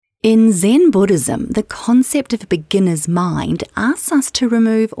In Zen Buddhism, the concept of a beginner's mind asks us to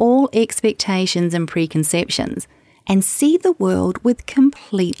remove all expectations and preconceptions and see the world with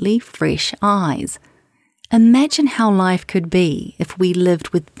completely fresh eyes. Imagine how life could be if we lived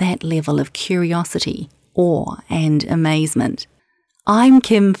with that level of curiosity, awe, and amazement. I'm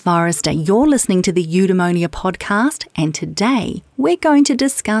Kim Forrester. You're listening to the Eudaimonia podcast, and today we're going to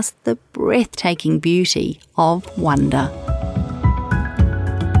discuss the breathtaking beauty of wonder.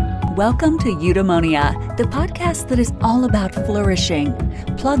 Welcome to Eudaimonia, the podcast that is all about flourishing.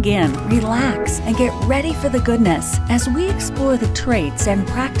 Plug in, relax, and get ready for the goodness as we explore the traits and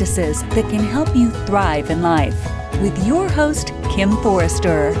practices that can help you thrive in life. With your host, Kim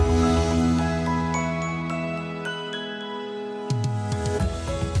Forrester.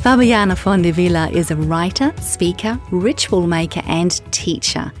 Fabiana Fondevila is a writer, speaker, ritual maker, and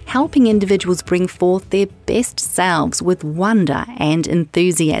teacher, helping individuals bring forth their best selves with wonder and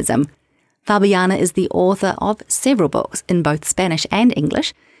enthusiasm. Fabiana is the author of several books in both Spanish and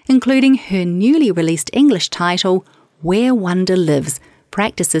English, including her newly released English title, Where Wonder Lives: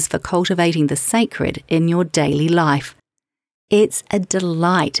 Practices for Cultivating the Sacred in Your Daily Life. It's a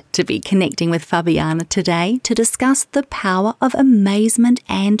delight to be connecting with Fabiana today to discuss the power of amazement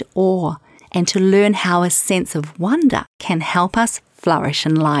and awe, and to learn how a sense of wonder can help us flourish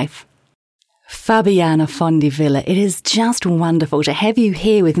in life. Fabiana Fondevila, it is just wonderful to have you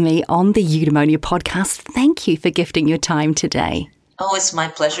here with me on the Eudaimonia podcast. Thank you for gifting your time today. Oh, it's my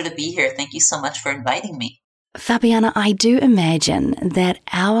pleasure to be here. Thank you so much for inviting me. Fabiana, I do imagine that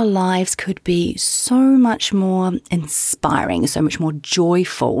our lives could be so much more inspiring, so much more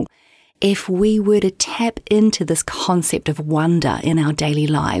joyful if we were to tap into this concept of wonder in our daily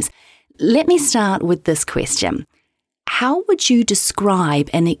lives. Let me start with this question. How would you describe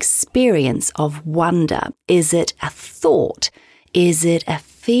an experience of wonder? Is it a thought? Is it a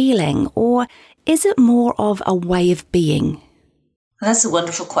feeling? Or is it more of a way of being? That's a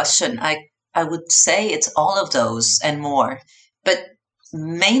wonderful question. I would say it's all of those and more. But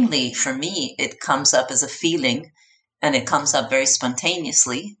mainly for me, it comes up as a feeling, and it comes up very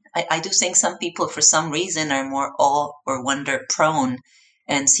spontaneously. I do think some people, for some reason, are more awe or wonder prone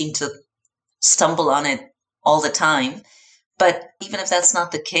and seem to stumble on it all the time. But even if that's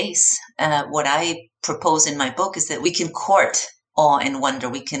not the case, what I propose in my book is that we can court awe and wonder.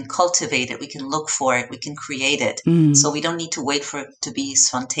 We can cultivate it. We can look for it. We can create it. So we don't need to wait for it to be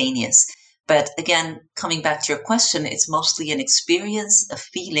spontaneous. But again, coming back to your question, it's mostly an experience, a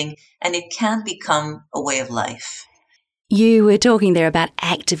feeling, and it can become a way of life. You were talking there about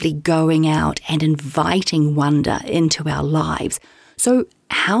actively going out and inviting wonder into our lives. So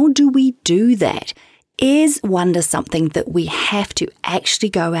how do we do that? Is wonder something that we have to actually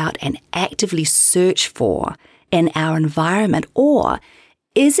go out and actively search for in our environment? Or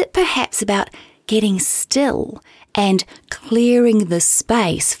is it perhaps about getting still and clearing the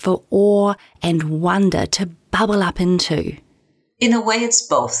space for awe and wonder to bubble up into? In a way, it's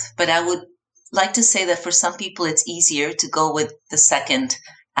both. But I would like to say that for some people, it's easier to go with the second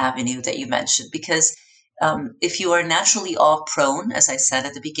avenue that you mentioned. Because if you are naturally awe-prone, as I said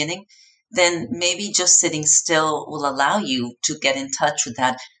at the beginning, then maybe just sitting still will allow you to get in touch with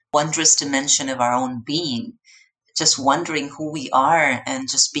that wondrous dimension of our own being. Just wondering who we are and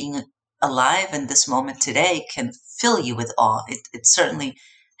just being alive in this moment today can fill you with awe. It certainly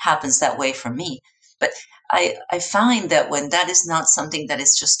happens that way for me. But I find that when that is not something that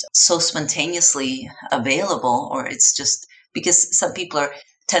is just so spontaneously available, or it's just because some people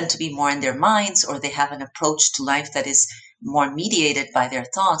tend to be more in their minds, or they have an approach to life that is more mediated by their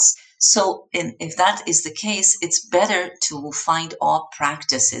thoughts. So if that is the case, it's better to find awe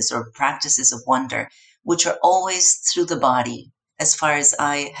practices or practices of wonder, which are always through the body, as far as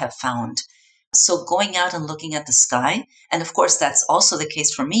I have found. So going out and looking at the sky, and of course that's also the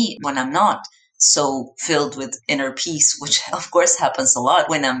case for me when I'm not so filled with inner peace, which of course happens a lot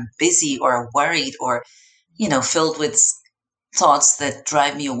when I'm busy or worried or, filled with thoughts that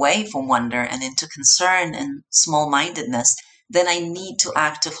drive me away from wonder and into concern and small-mindedness, then I need to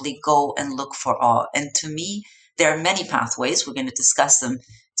actively go and look for awe. And to me, there are many pathways. We're going to discuss them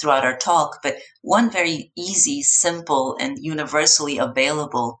throughout our talk, but one very easy, simple, and universally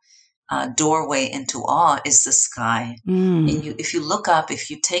available doorway into awe is the sky. And if you look up, if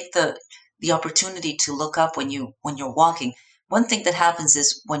you take the opportunity to look up when you're walking, one thing that happens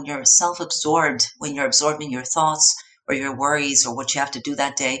is when you're self-absorbed, when you're absorbed in your thoughts or your worries or what you have to do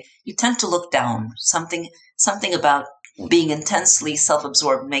that day, you tend to look down. Something about being intensely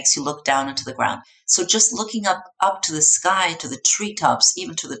self-absorbed makes you look down into the ground. So just looking up to the sky, to the treetops,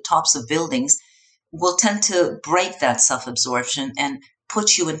 even to the tops of buildings, will tend to break that self-absorption and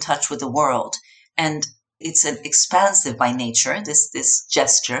put you in touch with the world. And it's an expansive by nature, this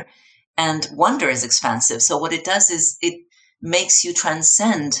gesture. And wonder is expansive. So what it does is it makes you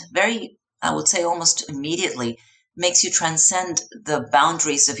transcend very, I would say almost immediately, makes you transcend the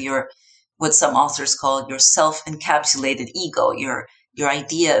boundaries of your, what some authors call your self-encapsulated ego, your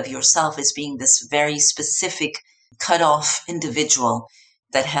idea of yourself as being this very specific, cut off individual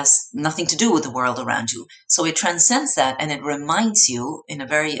that has nothing to do with the world around you. So it transcends that, and it reminds you in a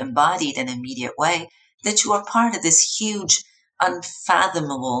very embodied and immediate way that you are part of this huge,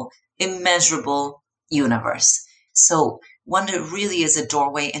 unfathomable, immeasurable universe. So wonder really is a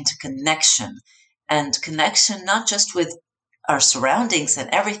doorway into connection, and connection not just with our surroundings and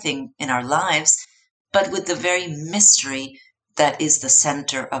everything in our lives, but with the very mystery that is the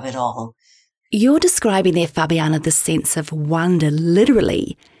center of it all. You're describing there, Fabiana, the sense of wonder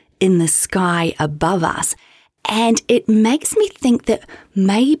literally in the sky above us. And it makes me think that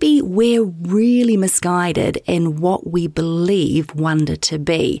maybe we're really misguided in what we believe wonder to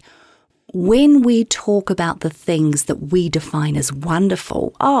be. When we talk about the things that we define as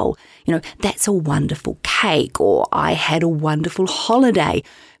wonderful, oh, that's a wonderful cake, or I had a wonderful holiday.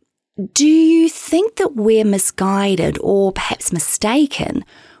 Do you think that we're misguided or perhaps mistaken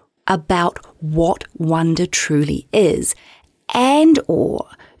about what wonder truly is? And or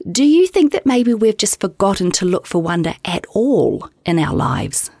do you think that maybe we've just forgotten to look for wonder at all in our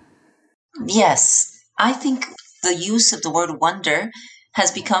lives? Yes, I think the use of the word wonder has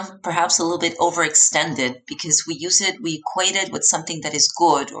become perhaps a little bit overextended because we equate it with something that is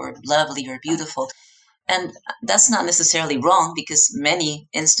good or lovely or beautiful. And that's not necessarily wrong, because many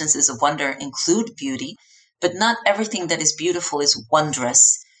instances of wonder include beauty, but not everything that is beautiful is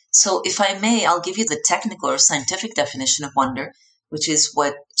wondrous. So if I may, I'll give you the technical or scientific definition of wonder, which is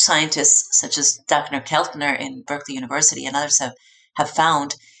what scientists such as Dr. Keltner in Berkeley University and others have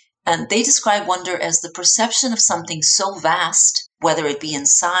found. And they describe wonder as the perception of something so vast, whether it be in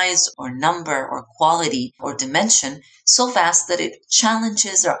size or number or quality or dimension, so vast that it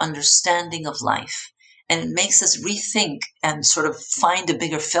challenges our understanding of life. And it makes us rethink and sort of find a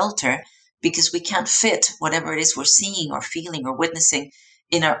bigger filter, because we can't fit whatever it is we're seeing or feeling or witnessing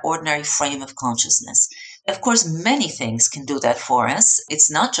in our ordinary frame of consciousness. Of course, many things can do that for us. It's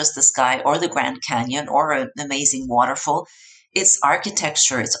not just the sky or the Grand Canyon or an amazing waterfall. It's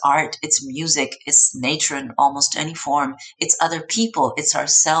architecture, it's art, it's music, it's nature in almost any form. It's other people, it's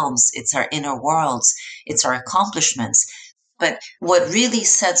ourselves, it's our inner worlds, it's our accomplishments. But what really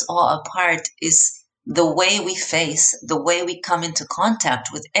sets awe apart is the way we face, the way we come into contact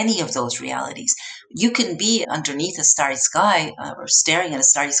with any of those realities. You can be underneath a starry sky or staring at a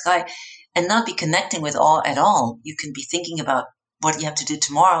starry sky and not be connecting with awe at all. You can be thinking about what you have to do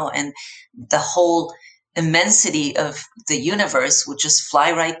tomorrow, and the whole immensity of the universe would just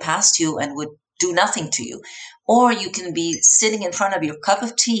fly right past you and would do nothing to you. Or you can be sitting in front of your cup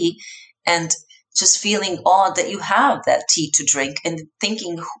of tea and just feeling awed that you have that tea to drink, and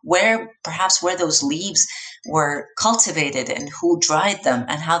thinking where those leaves were cultivated and who dried them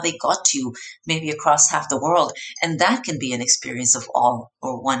and how they got to you, maybe across half the world. And that can be an experience of awe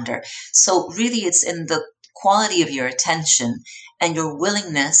or wonder. So really it's in the quality of your attention and your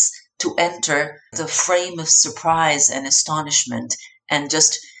willingness to enter the frame of surprise and astonishment and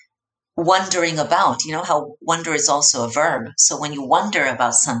just wondering about, how wonder is also a verb. So when you wonder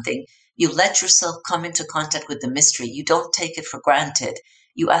about something, you let yourself come into contact with the mystery. You don't take it for granted.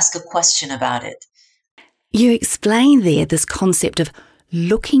 You ask a question about it. You explain there this concept of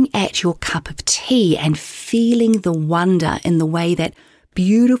looking at your cup of tea and feeling the wonder in the way that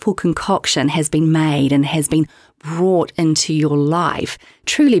beautiful concoction has been made and has been brought into your life.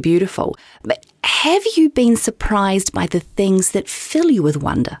 Truly beautiful. But have you been surprised by the things that fill you with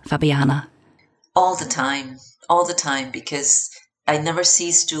wonder, Fabiana? All the time, because I never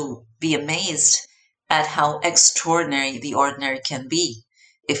cease to be amazed at how extraordinary the ordinary can be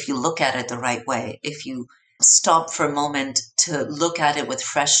if you look at it the right way, if you stop for a moment to look at it with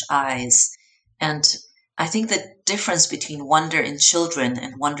fresh eyes. And I think the difference between wonder in children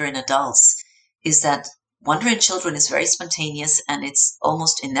and wonder in adults is that wonder in children is very spontaneous and it's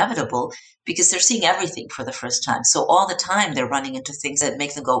almost inevitable because they're seeing everything for the first time. So all the time they're running into things that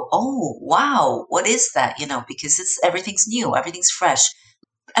make them go, oh, wow, what is that? Because everything's new, everything's fresh.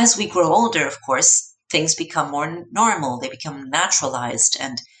 As we grow older, of course, things become more normal. They become naturalized,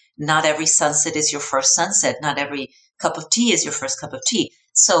 and not every sunset is your first sunset. Not every cup of tea is your first cup of tea.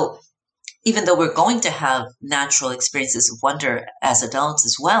 So even though we're going to have natural experiences of wonder as adults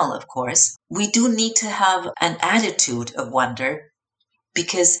as well, of course, we do need to have an attitude of wonder,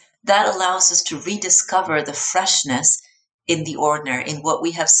 because that allows us to rediscover the freshness in the ordinary, in what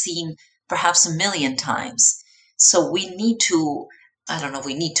we have seen perhaps a million times. So we need to, I don't know if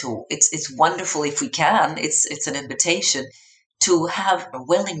we need to, it's wonderful if we can, it's an invitation to have a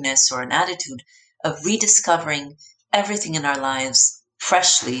willingness or an attitude of rediscovering everything in our lives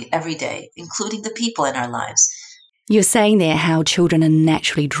freshly every day, including the people in our lives. You're saying there how children are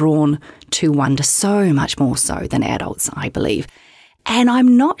naturally drawn to wonder, so much more so than adults, I believe. And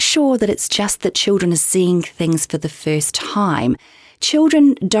I'm not sure that it's just that children are seeing things for the first time.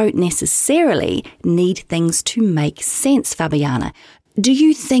 Children don't necessarily need things to make sense, Fabiana. Do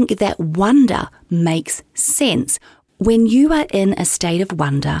you think that wonder makes sense? When you are in a state of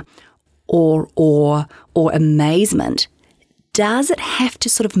wonder or awe or amazement, does it have to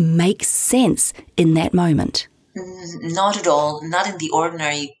sort of make sense in that moment? Not at all, not in the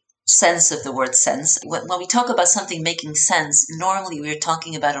ordinary sense of the word sense. When we talk about something making sense, normally we're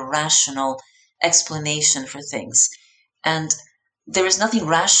talking about a rational explanation for things. And there is nothing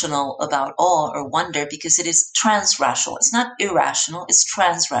rational about awe or wonder because it is transrational. It's not irrational, it's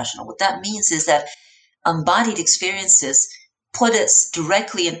transrational. What that means is that embodied experiences put us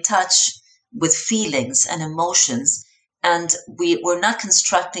directly in touch with feelings and emotions, and we're not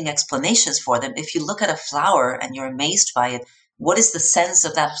constructing explanations for them. If you look at a flower and you're amazed by it, what is the sense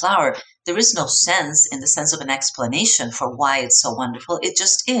of that flower? There is no sense in the sense of an explanation for why it's so wonderful. It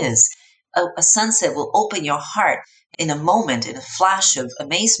just is. A sunset will open your heart in a moment, in a flash of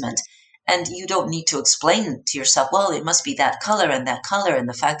amazement. And you don't need to explain to yourself, well, it must be that color and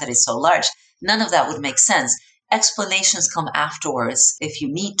the fact that it's so large. None of that would make sense. Explanations come afterwards. If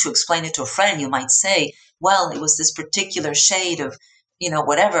you need to explain it to a friend, you might say, well, it was this particular shade of,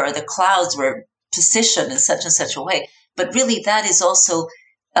 whatever, or the clouds were positioned in such and such a way. But really, that is also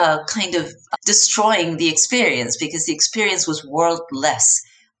kind of destroying the experience because the experience was worldless.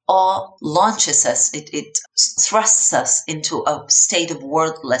 Awe launches us, it thrusts us into a state of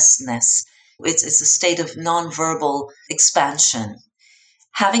wordlessness. It's a state of nonverbal expansion.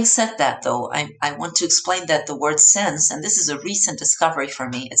 Having said that, though, I want to explain that the word sense, and this is a recent discovery for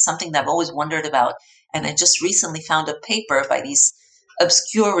me, it's something that I've always wondered about, and I just recently found a paper by these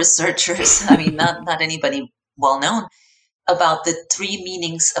obscure researchers, I mean, not anybody well-known, about the three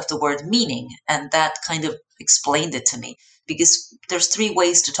meanings of the word meaning, and that kind of explained it to me. Because there's three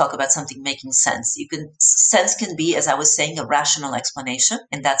ways to talk about something making sense. Sense can be, as I was saying, a rational explanation.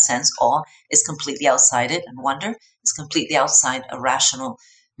 In that sense, awe is completely outside it, and wonder is completely outside a rational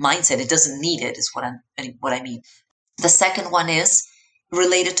mindset. It doesn't need it, is what I mean. The second one is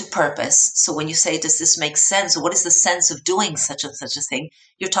related to purpose. So when you say, does this make sense? What is the sense of doing such and such a thing?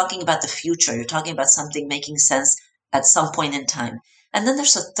 You're talking about the future. You're talking about something making sense at some point in time. And then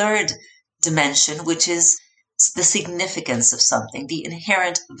there's a third dimension, which is the significance of something, the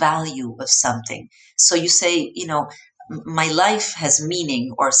inherent value of something. So you say, my life has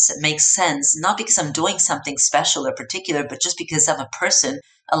meaning or makes sense, not because I'm doing something special or particular, but just because I'm a person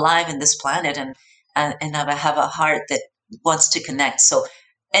alive in this planet and I have a heart that wants to connect. So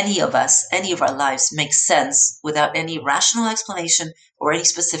any of us, any of our lives makes sense without any rational explanation or any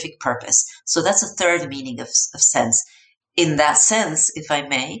specific purpose. So that's a third meaning of sense. In that sense, if I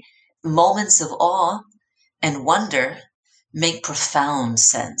may, moments of awe and wonder make profound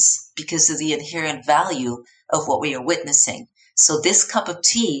sense because of the inherent value of what we are witnessing. So this cup of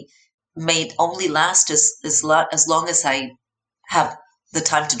tea may only last as long as I have the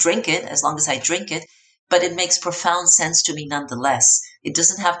time to drink it, as long as I drink it, but it makes profound sense to me nonetheless. It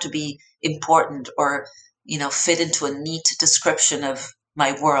doesn't have to be important or, fit into a neat description of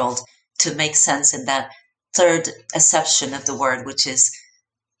my world to make sense in that third acception of the word, which is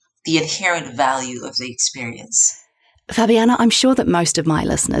the inherent value of the experience. Fabiana, I'm sure that most of my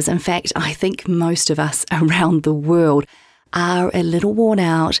listeners, in fact, I think most of us around the world, are a little worn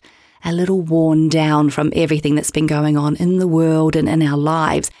out, a little worn down from everything that's been going on in the world and in our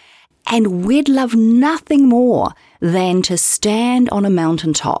lives. And we'd love nothing more than to stand on a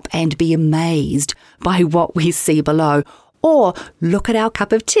mountaintop and be amazed by what we see below. Or look at our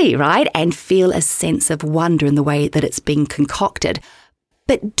cup of tea, right? And feel a sense of wonder in the way that it's been concocted.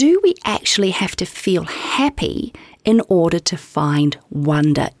 But do we actually have to feel happy in order to find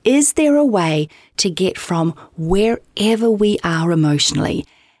wonder? Is there a way to get from wherever we are emotionally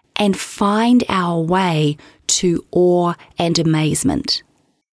and find our way to awe and amazement?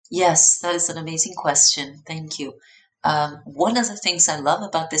 Yes, that is an amazing question. Thank you. One of the things I love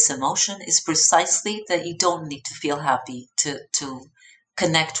about this emotion is precisely that you don't need to feel happy to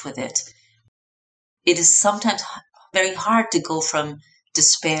connect with it. It is sometimes very hard to go from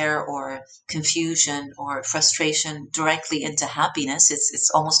despair or confusion or frustration directly into happiness.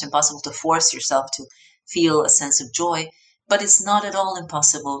 It's almost impossible to force yourself to feel a sense of joy. but it's not at all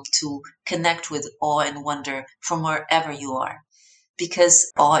impossible to connect with awe and wonder from wherever you are, because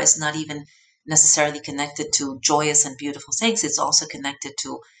awe is not even necessarily connected to joyous and beautiful things. It's also connected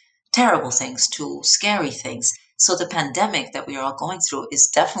to terrible things, to scary things. So the pandemic that we are all going through is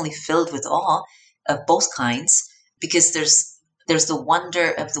definitely filled with awe of both kinds, because there's the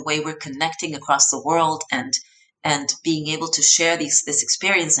wonder of the way we're connecting across the world, and being able to share this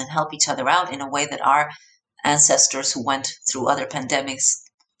experience and help each other out in a way that our ancestors who went through other pandemics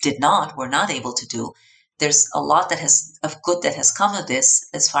were not able to do. There's a lot of good that has come of this,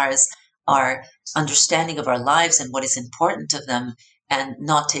 as far as our understanding of our lives and what is important to them, and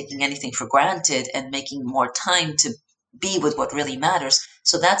not taking anything for granted, and making more time to be with what really matters.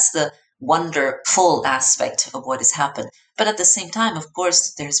 So that's the wonderful aspect of what has happened. But at the same time, of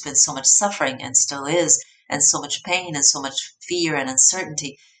course, there's been so much suffering, and still is, and so much pain, and so much fear and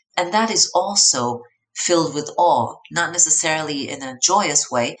uncertainty. And that is also filled with awe, not necessarily in a joyous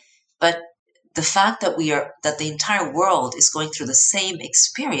way, but the fact that that the entire world is going through the same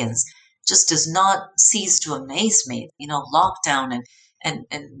experience just does not cease to amaze me. Lockdown and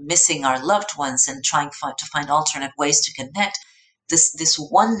missing our loved ones, and trying to find alternate ways to connect. This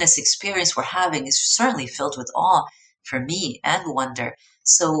oneness experience we're having is certainly filled with awe for me, and wonder.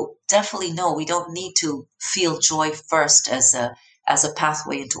 So definitely, no, we don't need to feel joy first as a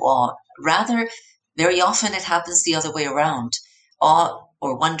pathway into awe. Rather, very often it happens the other way around. Awe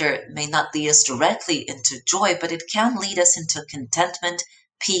or wonder may not lead us directly into joy, but it can lead us into contentment,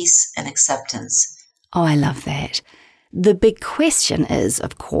 peace, and acceptance. Oh, I love that. The big question is,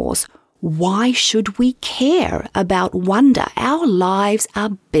 of course, why should we care about wonder? Our lives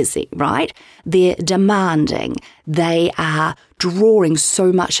are busy, right? They're demanding. They are drawing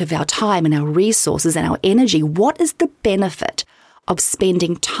so much of our time and our resources and our energy. What is the benefit of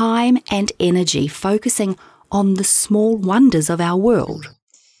spending time and energy focusing on the small wonders of our world?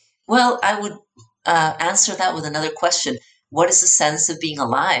 Well, I would answer that with another question. What is the sense of being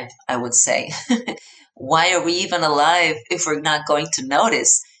alive, I would say? Why are we even alive if we're not going to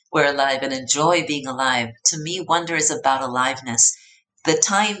notice we're alive and enjoy being alive? To me, wonder is about aliveness. The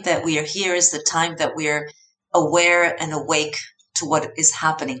time that we are here is the time that we're aware and awake to what is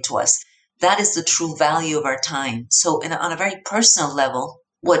happening to us. That is the true value of our time. So on a very personal level,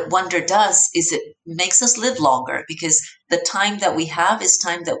 what wonder does is it makes us live longer, because the time that we have is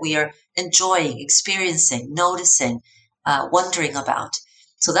time that we are enjoying, experiencing, noticing, wondering about.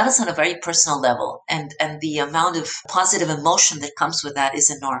 So that is on a very personal level, and the amount of positive emotion that comes with that is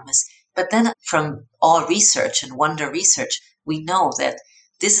enormous. But then from awe research and wonder research, we know that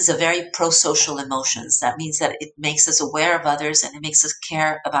this is a very pro-social emotions. That means that it makes us aware of others, and it makes us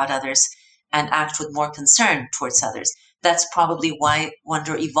care about others and act with more concern towards others. That's probably why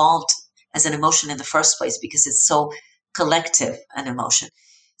wonder evolved as an emotion in the first place, because it's so collective an emotion.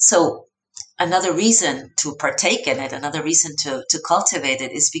 So another reason to partake in it, another reason to cultivate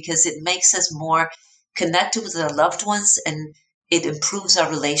it, is because it makes us more connected with our loved ones, and it improves our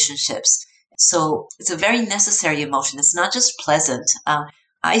relationships. So it's a very necessary emotion. It's not just pleasant.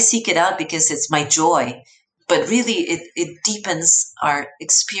 I seek it out because it's my joy, but really it deepens our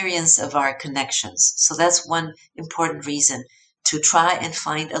experience of our connections. So that's one important reason to try and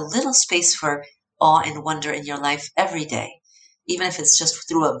find a little space for awe and wonder in your life every day. Even if it's just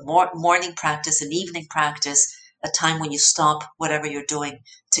through a morning practice, an evening practice, a time when you stop whatever you're doing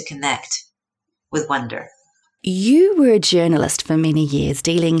to connect with wonder. You were a journalist for many years,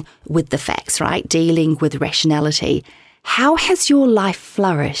 dealing with the facts, right? Dealing with rationality. How has your life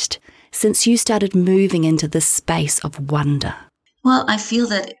flourished since you started moving into this space of wonder? Well, I feel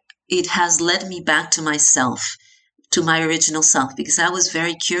that it has led me back to myself, to my original self, because I was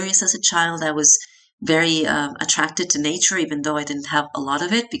very curious as a child. I was very attracted to nature, even though I didn't have a lot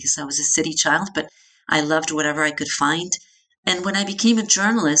of it because I was a city child, but I loved whatever I could find. And when I became a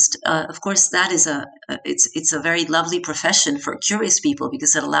journalist, of course, that is it's a very lovely profession for curious people,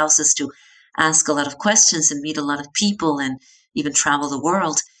 because it allows us to ask a lot of questions and meet a lot of people and even travel the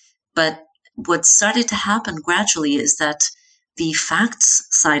world. But what started to happen gradually is that the facts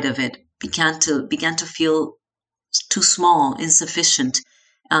side of it began to feel too small, insufficient.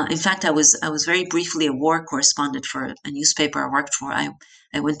 In fact, I was very briefly a war correspondent for a newspaper I worked for.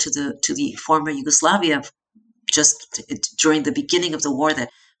 I went to the former Yugoslavia just during the beginning of the war that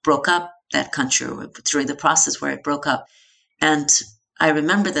broke up that country, or during the process where it broke up. And I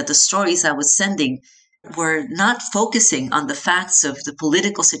remember that the stories I was sending were not focusing on the facts of the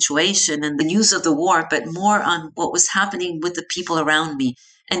political situation and the news of the war, but more on what was happening with the people around me,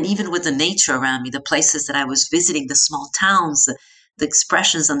 and even with the nature around me, the places that I was visiting, the small towns, the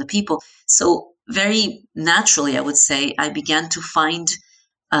expressions on the people. So very naturally, I would say, I began to find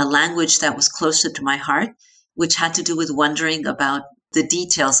a language that was closer to my heart, which had to do with wondering about the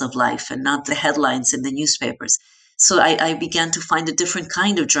details of life and not the headlines in the newspapers. So I began to find a different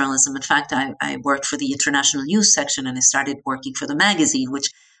kind of journalism. In fact, I worked for the international news section, and I started working for the magazine, which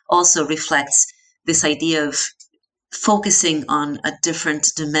also reflects this idea of focusing on a different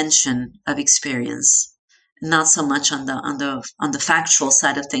dimension of experience, not so much on the factual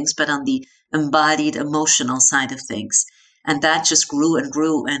side of things, but on the embodied emotional side of things. And that just grew and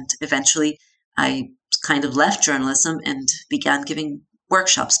grew. And eventually I kind of left journalism and began giving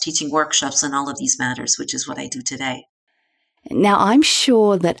workshops, teaching workshops on all of these matters, which is what I do today. Now, I'm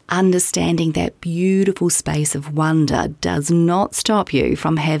sure that understanding that beautiful space of wonder does not stop you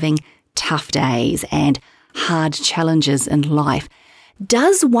from having tough days and hard challenges in life.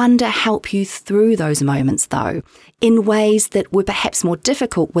 Does wonder help you through those moments, though, in ways that were perhaps more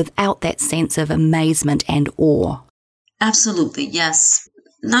difficult without that sense of amazement and awe? Absolutely, yes.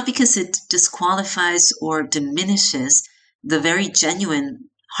 Not because it disqualifies or diminishes the very genuine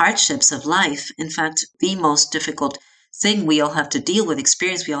hardships of life. In fact, the most difficult thing we all have to deal with,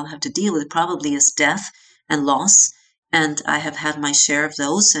 experience we all have to deal with, probably is death and loss. And I have had my share of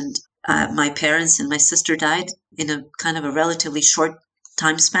those. And my parents and my sister died in a kind of a relatively short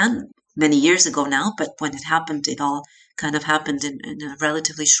time span, many years ago now. But when it happened, it all kind of happened in a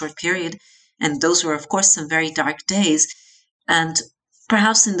relatively short period. And those were, of course, some very dark days. And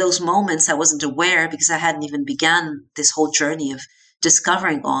perhaps in those moments, I wasn't aware because I hadn't even began this whole journey of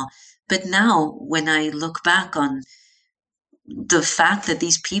discovering awe. But now, when I look back on the fact that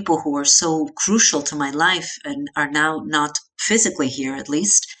these people who are so crucial to my life and are now not physically here, at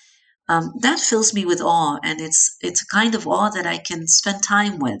least, that fills me with awe. And it's a kind of awe that I can spend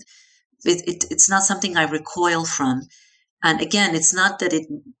time with. It's not something I recoil from. And again, it's not that it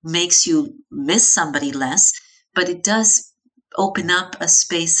makes you miss somebody less, but it does open up a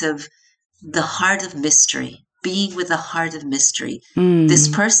space of the heart of mystery, being with the heart of mystery. This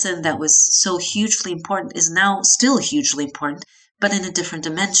person that was so hugely important is now still hugely important, but in a different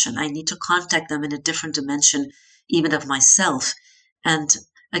dimension. I need to contact them in a different dimension, even of myself. And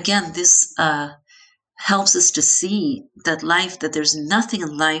again, this helps us to see that there's nothing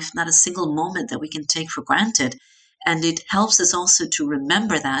in life, not a single moment that we can take for granted. And it helps us also to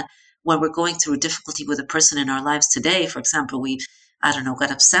remember that when we're going through a difficulty with a person in our lives today. For example, we,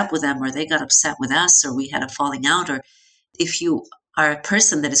 got upset with them, or they got upset with us, or we had a falling out. Or if you are a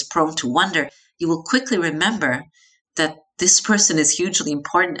person that is prone to wonder, you will quickly remember that this person is hugely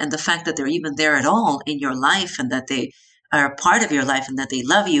important, and the fact that they're even there at all in your life, and that they are a part of your life, and that they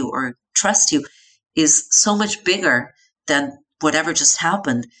love you or trust you, is so much bigger than whatever just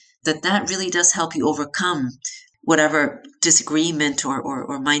happened, that really does help you overcome whatever disagreement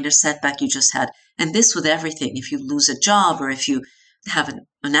or minor setback you just had. And this with everything. If you lose a job, or if you have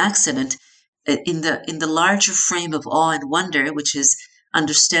an accident, in the larger frame of awe and wonder, which is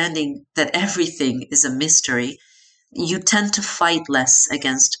understanding that everything is a mystery, you tend to fight less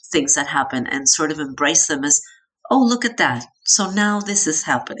against things that happen and sort of embrace them as, oh, look at that. So now this is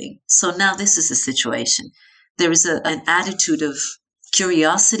happening. So now this is a situation. There is an attitude of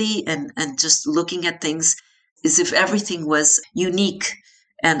curiosity and just looking at things as if everything was unique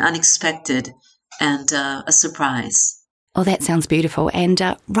and unexpected and a surprise. Oh, that sounds beautiful and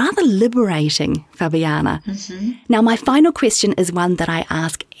rather liberating, Fabiana. Mm-hmm. Now, my final question is one that I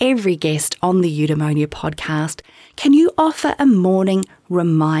ask every guest on the Eudaimonia podcast. Can you offer a morning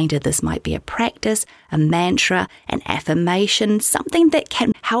reminder? This might be a practice, a mantra, an affirmation, something that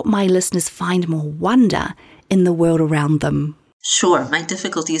can help my listeners find more wonder in the world around them. Sure. My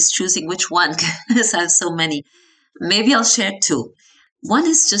difficulty is choosing which one because I have so many. Maybe I'll share two. One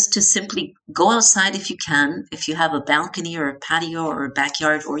is just to simply go outside if you can, if you have a balcony or a patio or a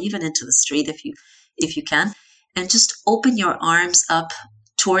backyard, or even into the street if you can, and just open your arms up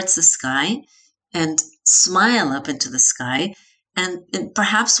towards the sky and smile up into the sky. And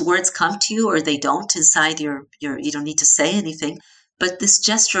perhaps words come to you or they don't inside your you don't need to say anything, but this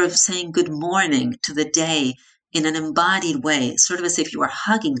gesture of saying good morning to the day in an embodied way, sort of as if you were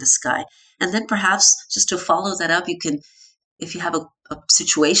hugging the sky. And then perhaps just to follow that up, you can, if you have a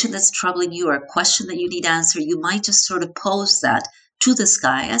situation that's troubling you or a question that you need answered, you might just sort of pose that to the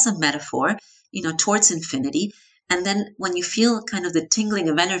sky as a metaphor, towards infinity. And then when you feel kind of the tingling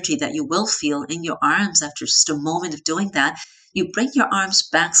of energy that you will feel in your arms after just a moment of doing that, you bring your arms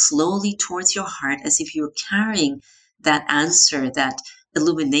back slowly towards your heart as if you were carrying that answer, that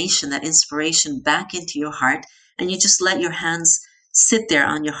illumination, that inspiration back into your heart. And you just let your hands sit there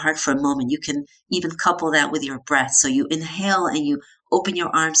on your heart for a moment. You can even couple that with your breath. So you inhale and you open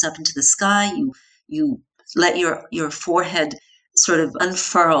your arms up into the sky. You let your forehead sort of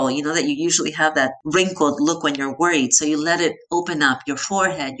unfurl, that you usually have that wrinkled look when you're worried. So you let it open up, your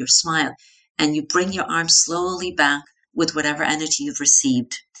forehead, your smile, and you bring your arms slowly back with whatever energy you've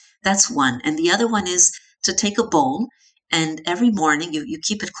received. That's one. And the other one is to take a bowl, and every morning you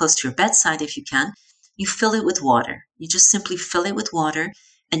keep it close to your bedside if you can. You fill it with water. You just simply fill it with water,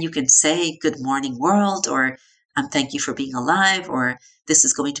 and you can say, "Good morning, world," or "Thank you for being alive," or "This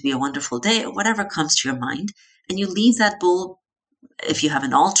is going to be a wonderful day," or whatever comes to your mind. And you leave that bowl. If you have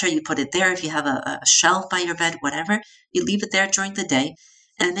an altar, you put it there. If you have a shelf by your bed, whatever, you leave it there during the day.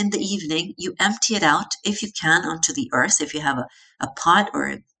 And in the evening, you empty it out, if you can, onto the earth. If you have a pot or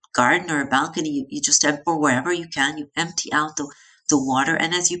a garden or a balcony, you just, or wherever you can, you empty out the water.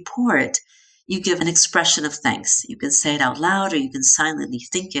 And as you pour it, you give an expression of thanks. You can say it out loud, or you can silently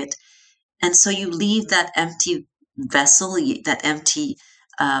think it. And so you leave that empty vessel, that empty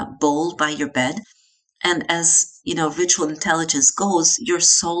bowl by your bed. And as ritual intelligence goes, your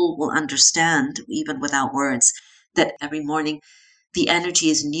soul will understand, even without words, that every morning the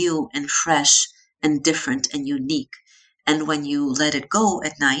energy is new and fresh and different and unique. And when you let it go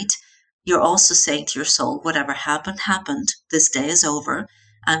at night, you're also saying to your soul, whatever happened, happened. This day is over.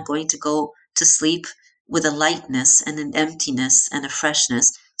 I'm going to go to sleep with a lightness and an emptiness and a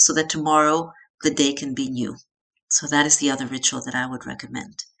freshness, so that tomorrow the day can be new. So that is the other ritual that I would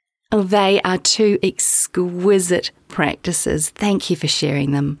recommend. They are two exquisite practices. Thank you for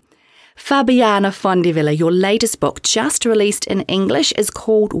sharing them. Fabiana Fondevila, your latest book, just released in English, is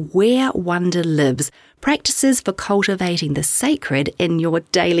called Where Wonder Lives, Practices for Cultivating the Sacred in Your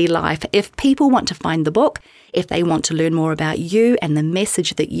Daily Life. If people want to find the book, if they want to learn more about you and the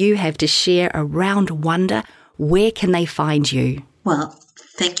message that you have to share around wonder, where can they find you? Well,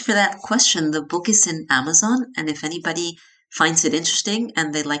 thank you for that question. The book is in Amazon, and if anybody finds it interesting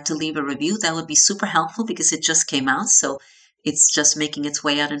and they'd like to leave a review, that would be super helpful, because it just came out. So it's just making its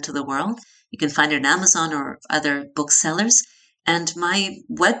way out into the world. You can find it on Amazon or other booksellers. And my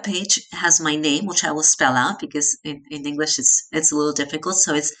webpage has my name, which I will spell out, because in English it's a little difficult.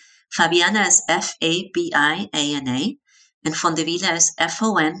 So it's Fabiana is Fabiana, and Fondevila is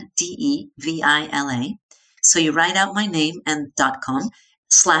Fondevila. So you write out my name and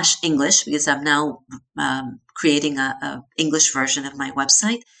 .com/English, because I'm now creating a English version of my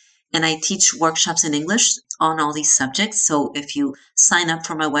website. And I teach workshops in English on all these subjects. So if you sign up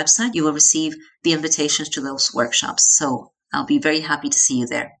for my website, you will receive the invitations to those workshops. So I'll be very happy to see you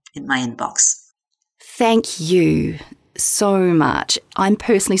there in my inbox. Thank you so much. I'm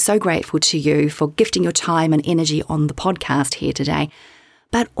personally so grateful to you for gifting your time and energy on the podcast here today,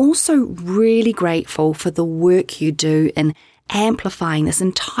 but also really grateful for the work you do in amplifying this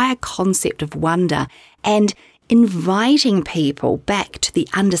entire concept of wonder and inviting people back to the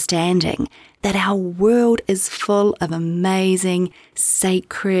understanding that our world is full of amazing,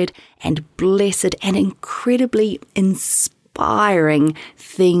 sacred, and blessed and incredibly inspiring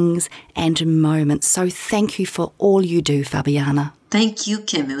things and moments. So thank you for all you do, Fabiana. Thank you,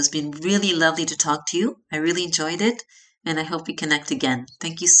 Kim. It has been really lovely to talk to you. I really enjoyed it, and I hope we connect again.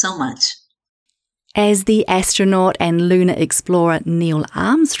 Thank you so much. As the astronaut and lunar explorer Neil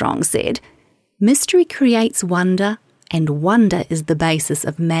Armstrong said, mystery creates wonder, and wonder is the basis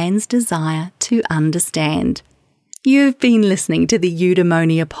of man's desire to understand. You've been listening to the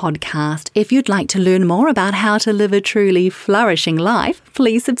Eudaimonia podcast. If you'd like to learn more about how to live a truly flourishing life,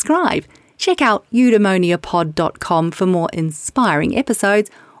 please subscribe. Check out eudaimoniapod.com for more inspiring episodes,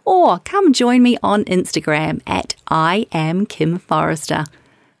 or come join me on Instagram at @IamKimForrester.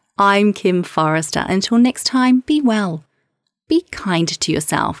 I'm Kim Forrester. Until next time, be well, be kind to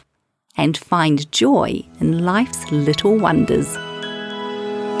yourself, and find joy in life's little wonders.